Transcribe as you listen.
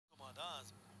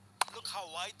Look how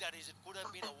wide that is. It could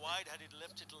have been a wide had it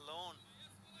left it alone.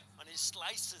 And he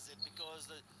slices it because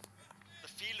the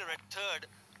fielder at third.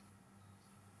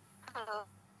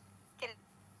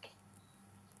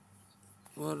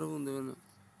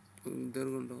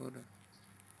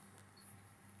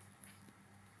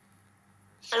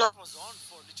 Shot was on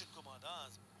for Lichut Kumar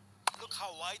Das. Look how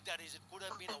wide that is. It could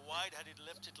have been a wide had it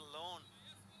left it alone.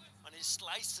 And he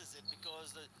slices it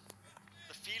because the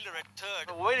fielder at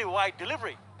third. A very wide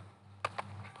delivery.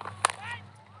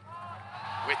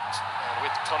 Witt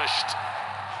punished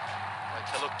by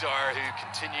Talukdar, who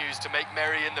continues to make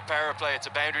merry in the power play. It's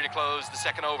a boundary to close the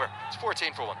second over. It's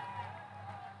 14 for 1.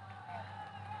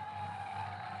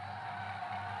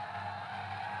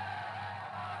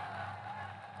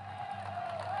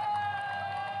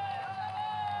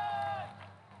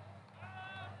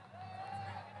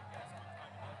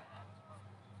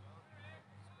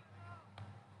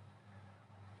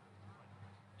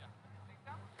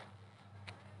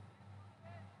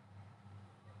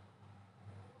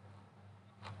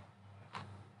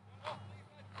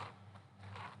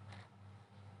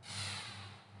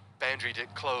 Boundary to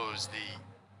close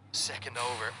the second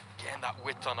over. Again, that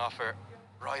width on offer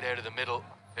right out of the middle.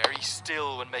 Very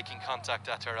still when making contact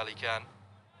at Ali Khan.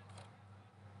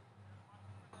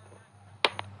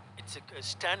 It's a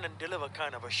stand and deliver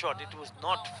kind of a shot. It was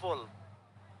not full,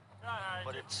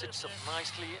 but it sits up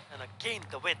nicely. And again,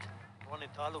 the width. Ronnie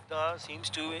Talukdar seems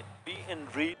to be in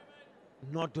read.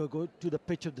 Not to go to the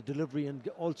pitch of the delivery and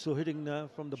also hitting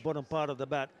from the bottom part of the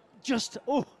bat. Just,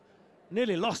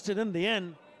 nearly lost it in the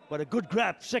end. But a good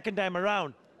grab second time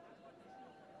around.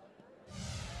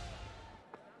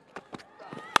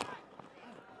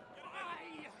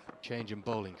 Change in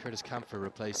bowling. Curtis Camphor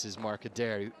replaces Mark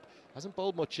Adair, who hasn't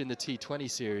bowled much in the T20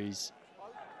 series.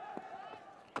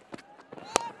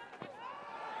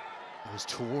 It was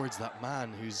towards that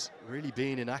man who's really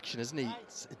been in action, isn't he?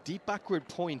 It's a deep backward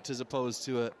point as opposed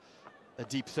to a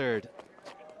deep third.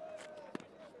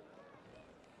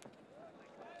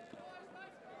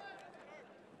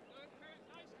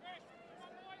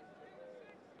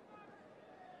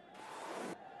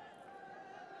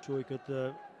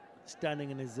 Shoaib standing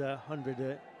in his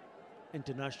 100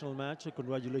 international match, so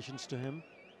congratulations to him.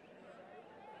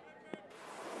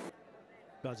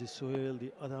 Qazi Sohail,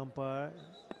 the other umpire,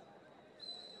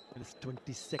 in his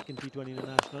 22nd T20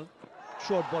 international.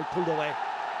 Short ball pulled away.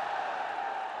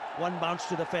 One bounce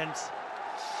to the fence.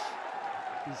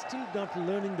 He's still not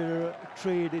learning their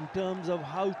trade in terms of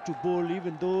how to bowl,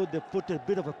 even though they put a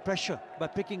bit of a pressure by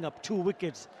picking up 2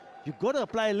 wickets. You've got to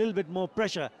apply a little bit more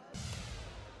pressure.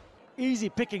 Easy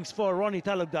pickings for Ronnie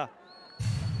Talukdar.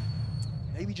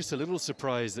 Maybe just a little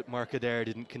surprised that Mark Adair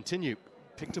didn't continue.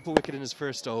 Picked up a wicket in his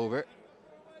first over.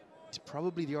 He's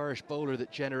probably the Irish bowler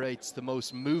that generates the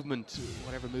most movement,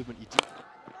 whatever movement you do.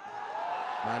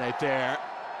 Man out there.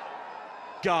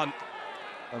 Gone.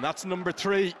 And that's number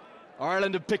 3.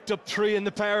 Ireland have picked up 3 in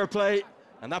the power play.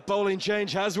 And that bowling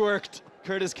change has worked.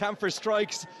 Curtis Camphor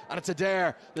strikes, and it's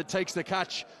Adair that takes the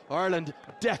catch. Ireland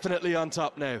definitely on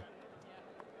top now.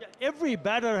 Every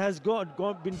batter has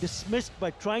been dismissed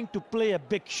by trying to play a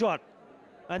big shot,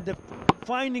 and they're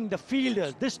finding the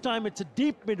fielders. This time it's a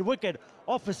deep mid-wicket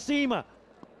off a seamer.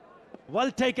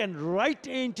 Well taken right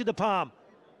into the palm.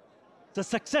 It's a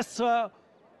success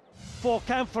for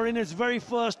Camphor in his very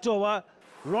first over.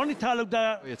 Ronnie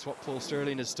Talukdar. It's what Paul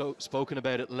Sterling has spoken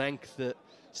about at length, the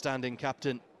standing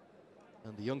captain.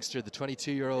 And the youngster, the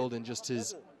 22-year-old, in just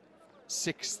his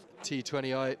 6th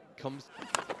T20I, comes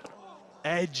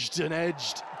edged,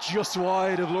 just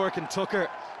wide of Lorcan Tucker.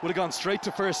 Would have gone straight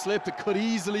to first slip. It could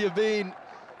easily have been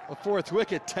a 4th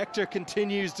wicket. Tector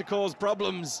continues to cause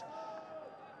problems.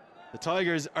 The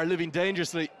Tigers are living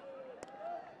dangerously.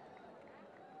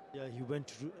 Yeah, he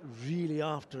went really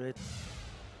after it.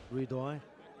 Ridoy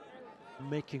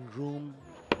making room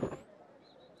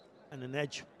and an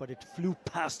edge, but it flew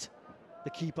past the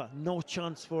keeper. No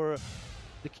chance for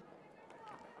the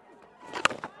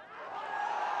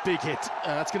big hit.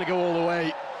 That's going to go all the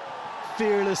way.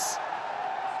 Fearless,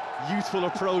 youthful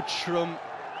approach from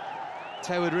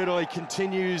Tawid Ridoy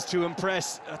continues to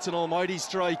impress. That's an almighty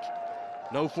strike.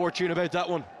 No fortune about that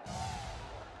one.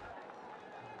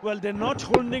 Well, they're not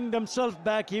holding themselves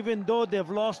back, even though they've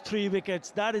lost 3 wickets.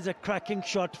 That is a cracking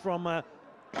shot from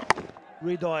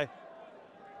Ridoy.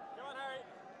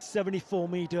 74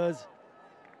 meters.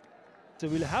 So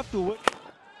we'll have to...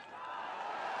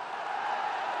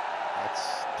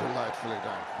 That's delightfully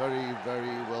done. Very,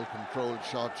 very well controlled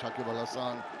shot. Shakib Al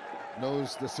Hasan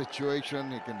knows the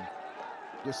situation. He can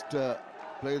just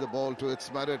play the ball to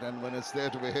its merit, and when it's there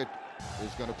to be hit,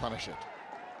 he's going to punish it.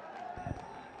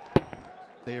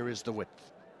 There is the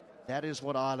width. That is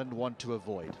what Ireland want to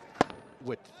avoid.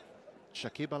 Width.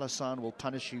 Shakib Al Hassan will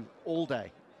punish you all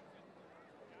day.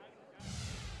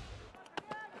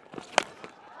 He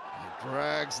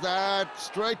drags that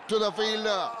straight to the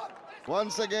fielder.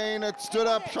 Once again, it stood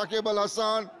up. Shakib Al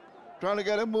Hassan trying to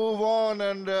get a move on,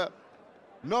 and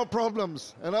no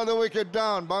problems. Another wicket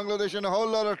down. Bangladesh in a whole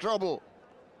lot of trouble.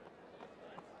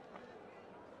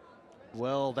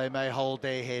 Well, they may hold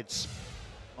their heads.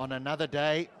 On another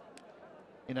day,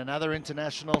 in another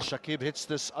international, Shakib hits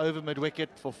this over mid-wicket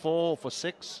for 4, for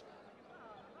 6.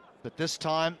 But this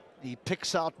time, he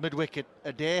picks out mid-wicket.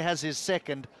 Adair has his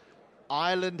second.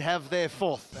 Ireland have their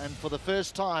 4th. And for the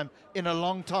first time in a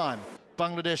long time,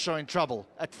 Bangladesh are in trouble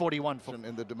at 41 for...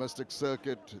 In the domestic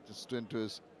circuit, just into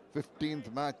his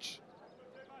 15th match.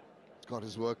 He's got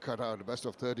his work cut out. Best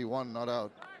of 31, not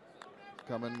out.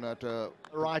 Coming at a...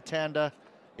 right-hander.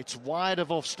 It's wide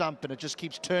of off stump, and it just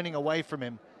keeps turning away from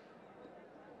him.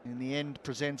 In the end,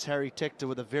 presents Harry Tector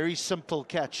with a very simple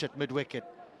catch at mid-wicket.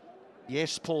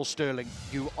 Yes, Paul Sterling,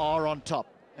 you are on top,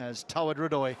 as Tawad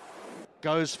Ridoy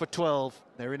goes for 12.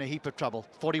 They're in a heap of trouble.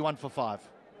 41 for 5.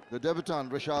 The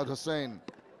debutant, Rashad Hussain,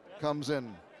 comes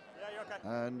in.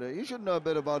 And he should know a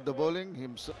bit about the bowling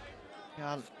himself.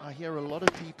 Yeah, I hear a lot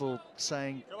of people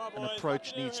saying an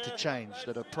approach needs to change,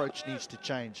 that approach needs to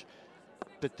change.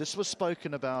 But this was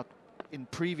spoken about in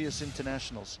previous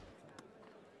internationals.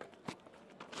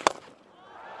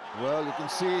 Well, you can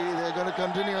see they're going to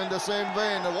continue in the same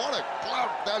vein. What a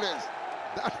clout that is.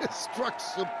 That is struck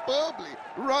superbly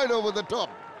right over the top.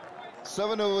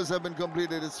 7 overs have been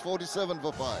completed. It's 47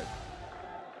 for 5.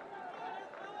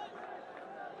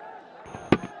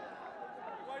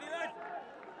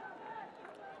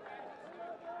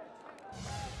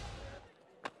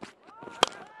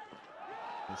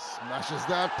 He smashes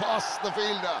that past the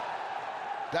fielder.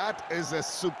 That is a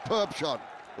superb shot.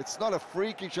 It's not a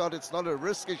freaky shot, it's not a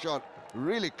risky shot.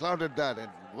 Really clouded that and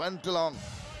went along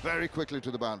very quickly to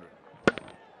the boundary.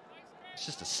 It's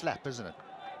just a slap, isn't it?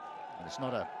 And it's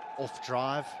not a off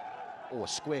drive or a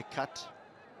square cut.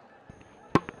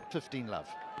 15 love.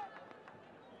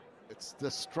 It's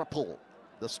the strapple,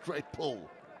 the straight pull.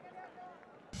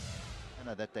 I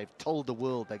know that they've told the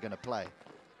world they're going to play.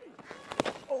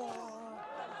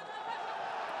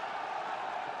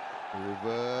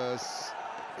 Reverse.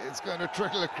 It's going to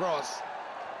trickle across.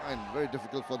 And very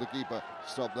difficult for the keeper to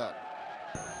stop that.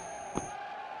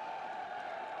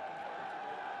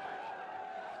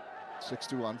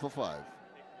 $61 for 5.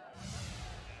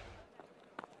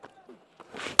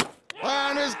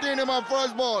 And he's cleaned him up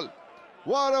first ball.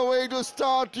 What a way to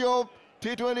start your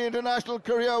T20 international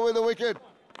career with a wicket.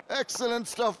 Excellent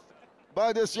stuff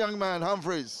by this young man,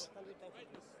 Humphreys.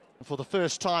 For the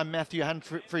first time, Matthew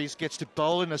Humphreys gets to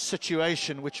bowl in a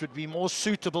situation which would be more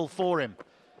suitable for him.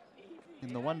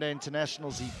 In the one-day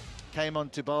internationals, he came on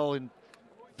to bowl in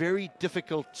very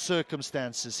difficult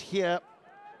circumstances. Here,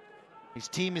 his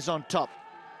team is on top.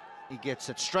 He gets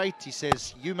it straight. He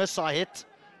says, you miss, I hit.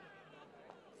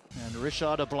 And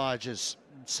Rishad obliges.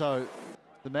 So,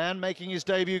 the man making his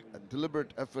debut. A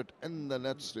deliberate effort in the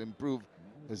nets to improve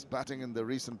his batting in the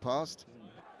recent past.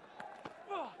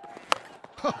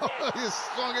 He's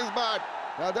swung his bat.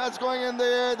 Now that's going in the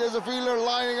air. There's a fielder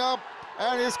lining up,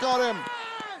 and he's caught him.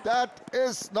 That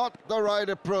is not the right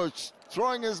approach.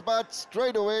 Throwing his bat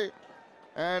straight away.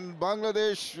 And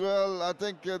Bangladesh, well, I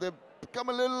think they've become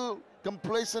a little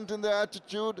complacent in their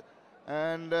attitude,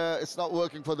 and it's not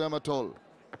working for them at all.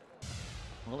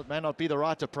 Well, it may not be the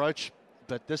right approach,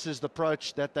 but this is the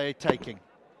approach that they're taking.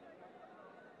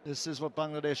 This is what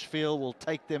Bangladesh feel will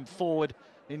take them forward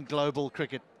in global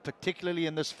cricket, particularly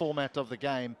in this format of the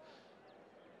game.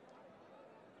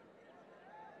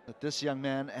 But this young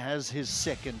man has his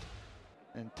second,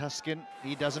 and Tuskin,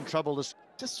 he doesn't trouble this.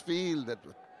 Just feel that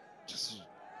just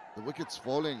the wicket's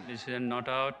falling. Decision not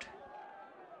out.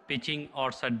 Pitching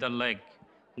outside the leg.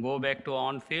 Go back to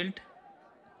on field.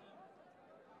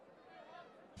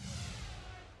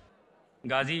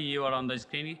 Ghazi, you are on the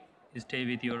screen. Stay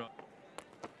with your...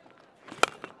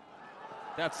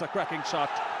 That's a cracking shot.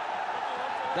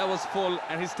 That was full,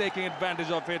 and he's taking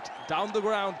advantage of it. Down the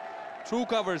ground, through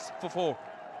covers for 4.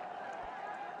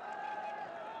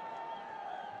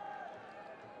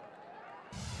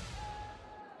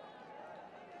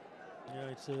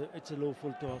 Yeah, it's a low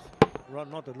full toss.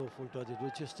 Not a low full toss, it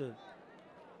was just a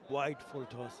wide full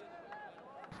toss.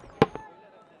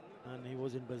 And he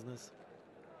was in business.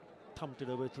 Thumped it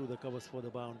away through the covers for the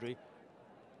boundary.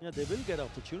 Yeah, they will get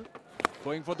opportunity.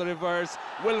 Going for the reverse,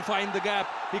 will find the gap.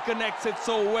 He connects it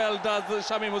so well, does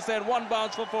Shamim Hussain. 1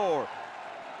 bounce for 4.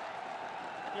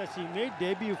 Yes, he made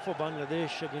debut for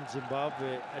Bangladesh against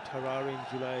Zimbabwe at Harare in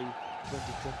July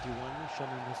 2021,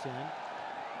 Shamim Hussain.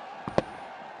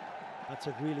 That's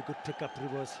a really good pick-up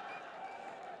reverse.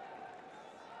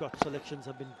 Shot selections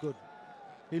have been good.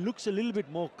 He looks a little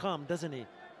bit more calm, doesn't he?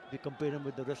 If you compare him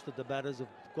with the rest of the batters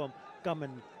who've come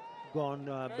and gone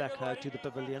back to the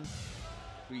pavilion.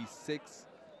 3-6.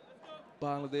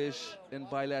 Bangladesh in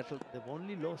bilateral. They've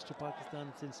only lost to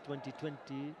Pakistan since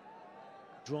 2020,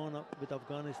 drawn up with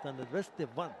Afghanistan. The rest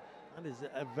they've won. That is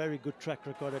a very good track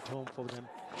record at home for them.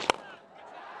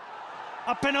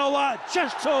 Up and over,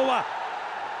 just over.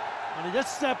 And he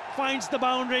just finds the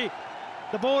boundary.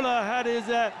 The bowler had his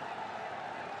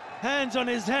hands on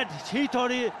his head. He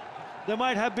thought there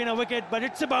might have been a wicket, but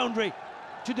it's a boundary,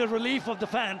 to the relief of the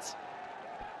fans.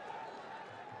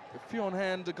 A few on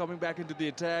hand coming back into the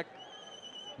attack.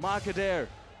 Mark Adair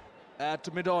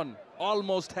at mid-on,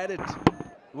 almost had it.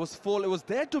 It was full, it was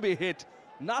there to be hit.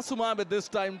 Nasum Ahmed this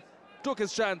time took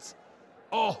his chance.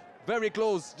 Oh, very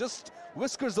close, just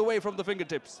whiskers away from the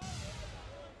fingertips.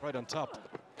 Right on top.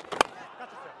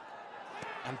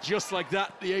 And just like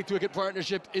that, the 8th wicket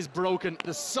partnership is broken.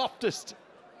 The softest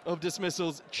of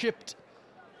dismissals, chipped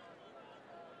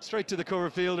straight to the cover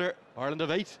fielder. Ireland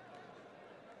have 8.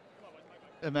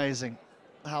 Amazing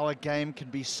how a game can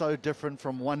be so different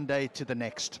from one day to the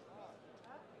next.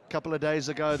 A couple of days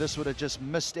ago, this would have just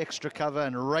missed extra cover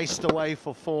and raced away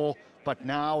for 4, but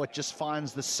now it just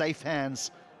finds the safe hands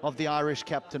of the Irish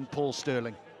captain, Paul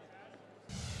Stirling.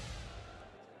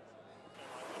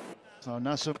 So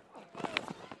Nasum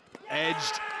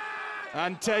Edged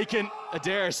and taken.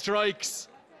 Adair strikes.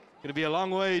 Going to be a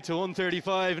long way to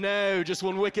 135 now. Just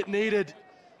 1 wicket needed.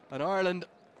 And Ireland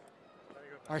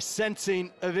are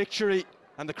sensing a victory.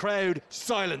 And the crowd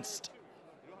silenced.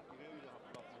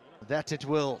 That it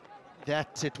will.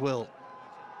 That it will.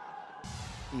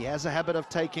 He has a habit of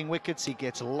taking wickets. He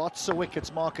gets lots of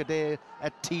wickets, Mark Adair,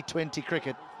 at T20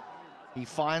 cricket. He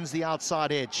finds the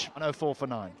outside edge. 104 for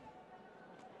 9.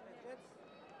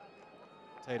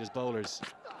 Taita's bowlers.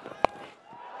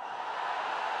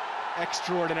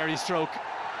 Extraordinary stroke.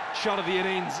 Shot of the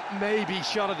innings, maybe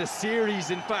shot of the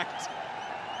series, in fact.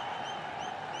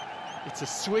 It's a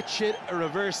switch hit, a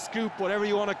reverse scoop, whatever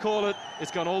you want to call it.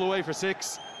 It's gone all the way for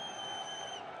 6.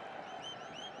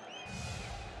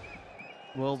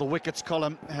 Well, the wickets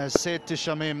column has said to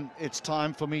Shamim, it's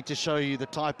time for me to show you the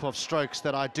type of strokes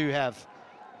that I do have.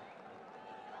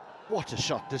 What a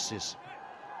shot this is.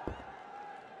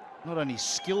 Not only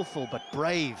skillful, but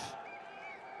brave.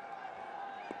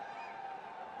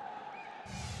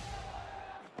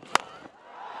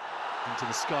 Into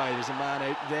the sky, there's a man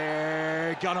out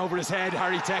there, gone over his head.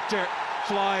 Harry Tector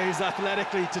flies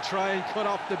athletically to try and cut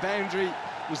off the boundary,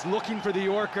 was looking for the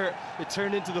Yorker. It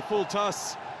turned into the full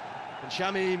toss, and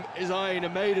Shamim is eyeing a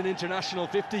maiden international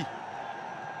 50.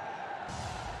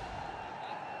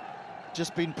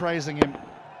 Just been praising him.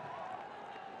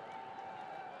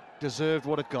 Deserved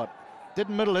what it got.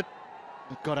 Didn't middle it,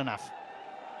 but got enough.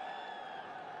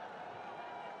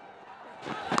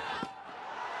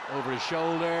 Over his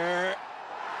shoulder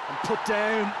and put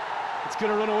down. It's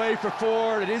going to run away for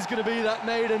 4. It is going to be that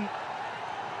maiden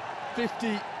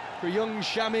 50 for young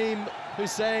Shamim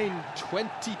Hussain,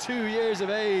 22 years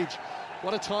of age.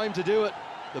 What a time to do it.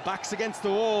 The back's against the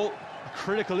wall. A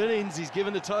critical innings. He's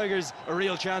given the Tigers a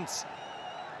real chance.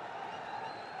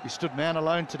 He stood man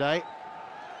alone today.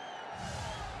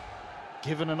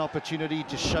 Given an opportunity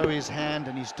to show his hand,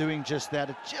 and he's doing just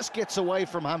that. It just gets away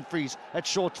from Humphreys at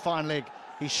short fine leg.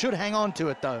 He should hang on to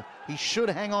it, though. He should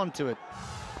hang on to it.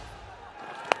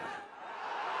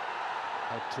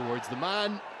 Out towards the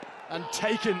man and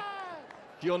taken.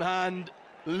 Fionn Hand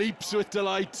leaps with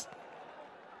delight.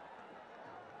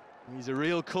 He's a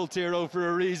real cult hero for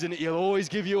a reason. He'll always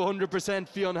give you 100%,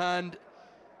 Fionn Hand.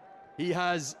 He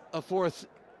has a 4th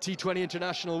T20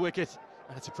 international wicket,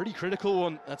 and it's a pretty critical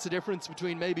one. That's the difference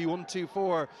between maybe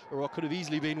 124 or what could have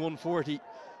easily been 140.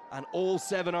 And all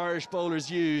 7 Irish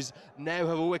bowlers used now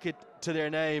have a wicket to their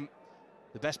name.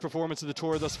 The best performance of the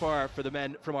tour thus far for the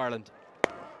men from Ireland.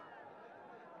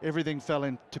 Everything fell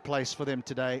into place for them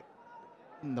today.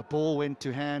 And the ball went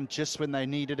to hand just when they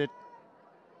needed it.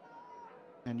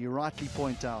 And you rightly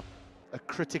point out, a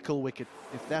critical wicket.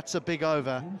 If that's a big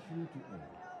over,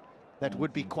 that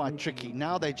would be quite tricky.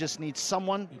 Now they just need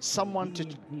someone to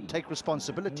take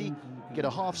responsibility, get a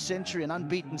half century, an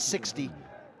unbeaten 60,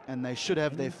 and they should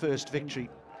have their first victory.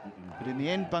 But in the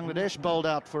end, Bangladesh bowled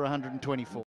out for 124.